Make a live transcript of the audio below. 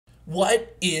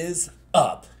What is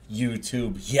up,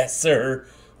 YouTube? Yes, sir.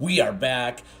 We are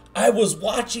back. I was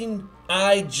watching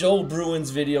Joe Bruin's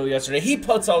video yesterday. He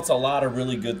puts out a lot of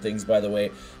really good things, by the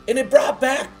way. And it brought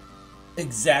back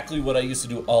exactly what I used to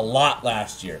do a lot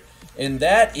last year. And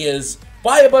that is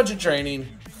buy a bunch of training,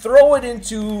 throw it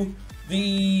into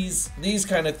these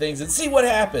kind of things and see what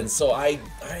happens. So I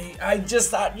just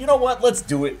thought, you know what, let's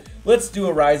do it. Let's do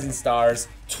a Rising Stars,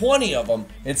 20 of them,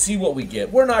 and see what we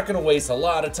get. We're not going to waste a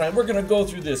lot of time. We're going to go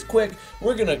through this quick.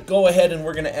 We're going to go ahead and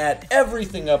we're going to add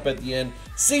everything up at the end,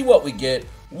 see what we get.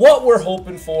 What we're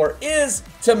hoping for is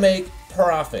to make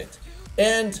profit.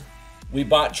 And we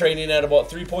bought training at about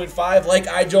 3.5,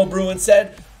 like Joe Bruin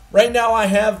said. Right now I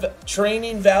have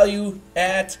training value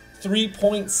at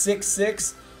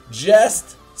 3.66,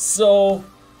 just so,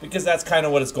 because that's kind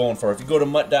of what it's going for. If you go to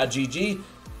mutt.gg,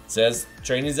 it says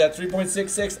training's at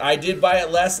 3.66. I did buy it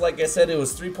less, like I said, it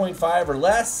was 3.5 or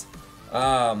less.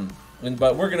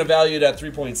 But we're going to value it at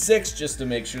 3.6 just to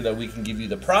make sure that we can give you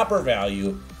the proper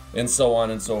value and so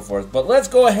on and so forth. But let's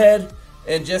go ahead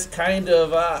and just kind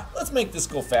of, let's make this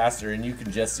go faster and you can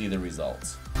just see the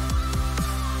results.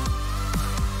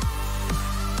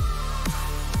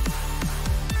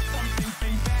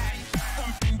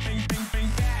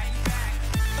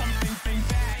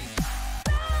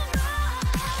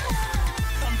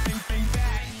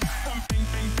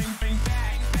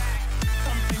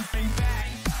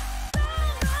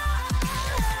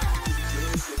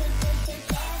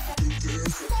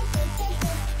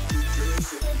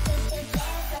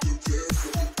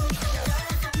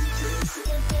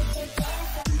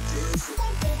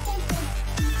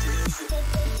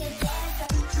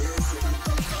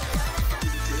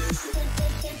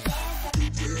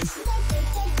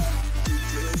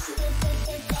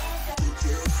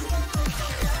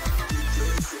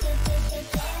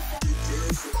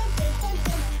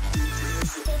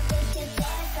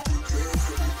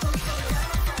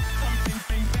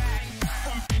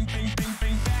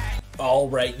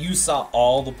 Alright, you saw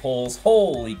all the polls.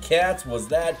 Holy cats, was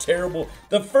that terrible.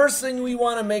 The first thing we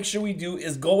want to make sure we do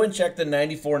is go and check the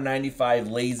 9495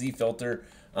 lazy filter,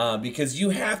 because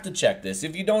you have to check this.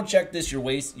 If you don't check this, you're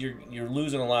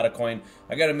losing a lot of coin.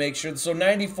 I got to make sure. So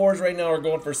 94s right now are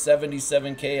going for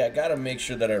 77k. I got to make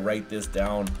sure that I write this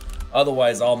down.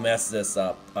 Otherwise, I'll mess this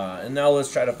up. And now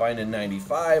let's try to find a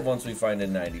 95. Once we find a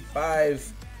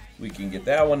 95, we can get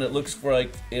that one. It looks for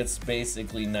like it's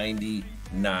basically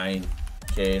 99.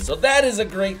 Okay, so that is a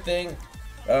great thing.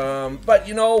 But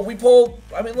you know, we pulled,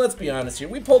 I mean, let's be honest here,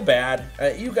 we pulled bad.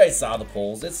 You guys saw the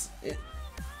polls. It's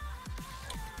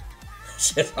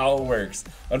just how it works.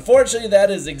 Unfortunately,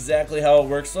 that is exactly how it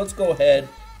works. So let's go ahead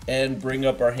and bring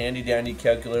up our handy dandy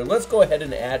calculator. Let's go ahead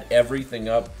and add everything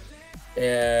up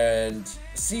and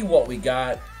see what we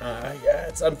got. Yeah,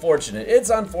 it's unfortunate. It's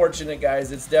unfortunate,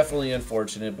 guys. It's definitely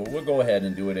unfortunate, but we'll go ahead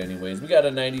and do it anyways. We got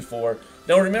a 94.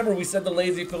 Now remember, we said the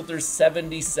lazy filter is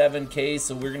 77k,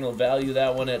 so we're going to value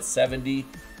that one at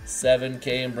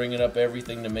 77k and bring it up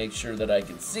everything to make sure that I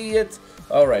can see it.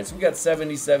 Alright, so we got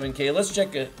 77k. Let's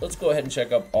check it. Let's go ahead and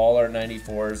check up all our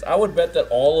 94s. I would bet that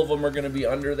all of them are going to be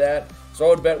under that, so I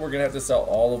would bet we're going to have to sell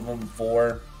all of them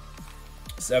for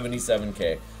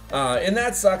 77k. And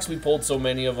that sucks, we pulled so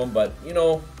many of them, but you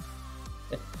know,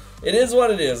 it is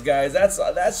what it is, guys.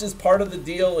 That's just part of the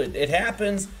deal. It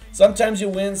happens. Sometimes you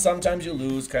win, sometimes you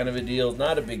lose, kind of a deal. It's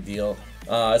not a big deal,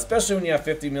 especially when you have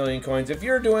 50 million coins. If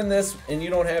you're doing this and you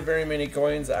don't have very many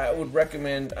coins, I would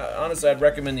recommend, honestly, I'd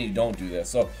recommend that you don't do this.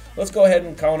 So let's go ahead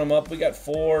and count them up. We got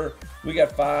 4, we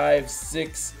got 5,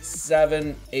 6,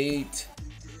 7, 8.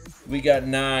 We got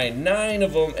 9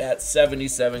 of them at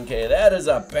 77k. That is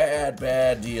a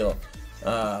bad deal.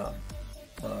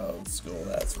 Let's go.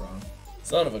 That's wrong.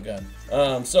 Son of a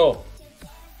gun. So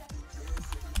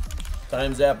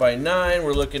times that by 9,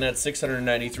 we're looking at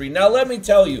 693. Now let me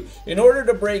tell you, in order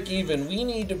to break even, we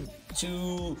need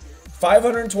to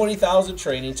 520,000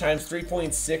 training times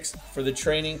 3.6 for the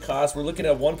training cost. We're looking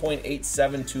at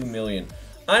 1.872 million.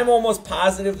 I'm almost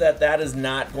positive that that is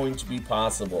not going to be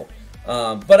possible.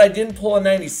 But I didn't pull a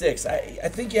 96. I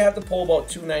think you have to pull about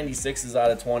 2 96s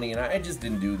out of 20, and I just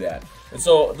didn't do that. And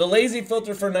so the lazy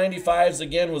filter for 95s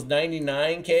again was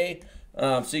 99k.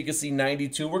 So you can see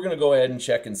 92. We're gonna go ahead and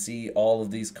check and see all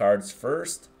of these cards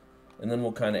first, and then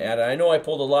we'll kind of add it. I know I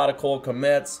pulled a lot of Cole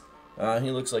Komets.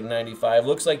 He looks like 95.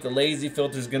 Looks like the lazy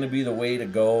filter is gonna be the way to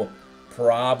go,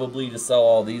 probably, to sell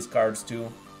all these cards too.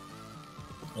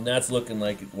 And that's looking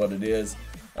like what it is.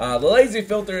 The lazy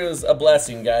filter is a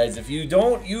blessing, guys. If you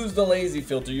don't use the lazy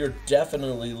filter, you're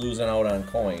definitely losing out on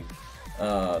coin.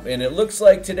 And it looks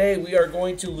like today we are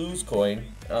going to lose coin.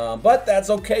 But that's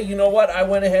okay. You know what? I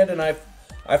went ahead and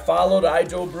I followed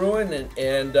Joe Bruin,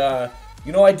 and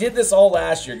you know, I did this all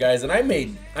last year, guys, and I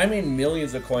made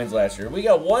millions of coins last year. We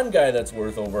got one guy that's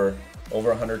worth over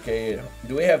 100K.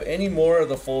 Do we have any more of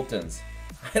the Fultons?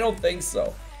 I don't think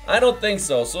so. I don't think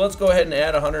so. So let's go ahead and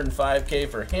add 105K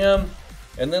for him.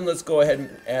 And then let's go ahead and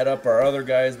add up our other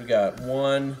guys. We got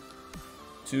 1,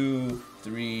 2,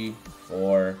 3,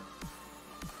 4.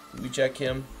 Did we check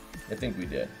him? I think we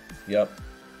did. Yep.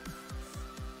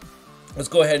 Let's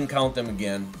go ahead and count them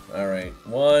again. All right.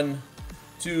 1,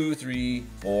 2, 3,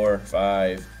 4,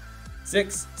 5,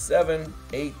 6, 7,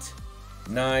 8,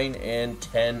 9, and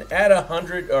 10. At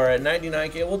 100 or at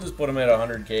 99K, we'll just put them at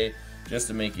 100K just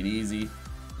to make it easy.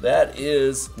 That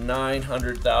is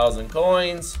 900,000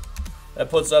 coins. That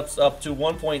puts us up to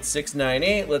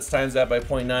 1.698. Let's times that by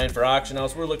 0.9 for auction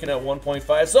house. We're looking at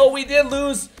 1.5. So we did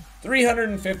lose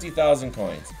 350,000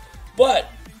 coins. But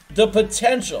the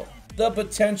potential.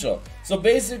 So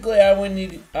basically, I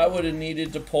would have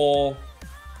needed to pull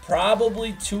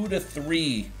probably 2 to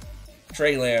 3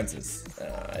 Trey Lances.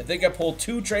 I think I pulled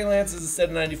 2 Trey Lances instead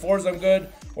of 94s. I'm good,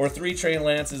 or 3 Trey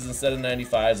Lances instead of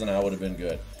 95s, and I would have been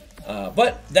good.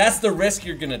 But that's the risk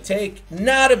you're gonna take.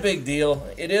 Not a big deal.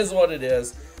 It is what it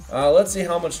is. Let's see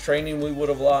how much training we would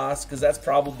have lost, because that's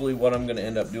probably what I'm gonna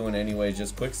end up doing anyway.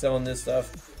 Just quick selling this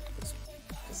stuff,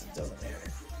 because it doesn't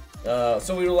matter.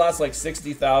 So we lost like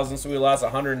 60,000. So we lost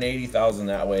 180,000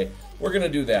 that way. We're gonna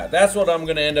do that. That's what I'm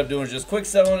gonna end up doing, is just quick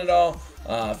selling it all.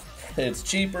 It's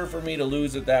cheaper for me to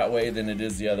lose it that way than it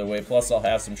is the other way. Plus, I'll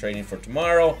have some training for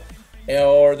tomorrow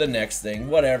or the next thing,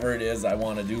 whatever it is I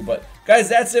want to do. But guys,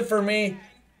 that's it for me.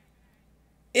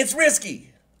 It's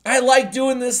risky. I like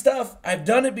doing this stuff. I've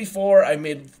done it before. I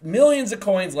made millions of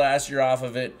coins last year off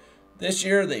of it. This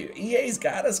year, EA's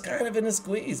got us kind of in a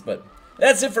squeeze. But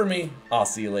that's it for me. I'll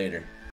see you later.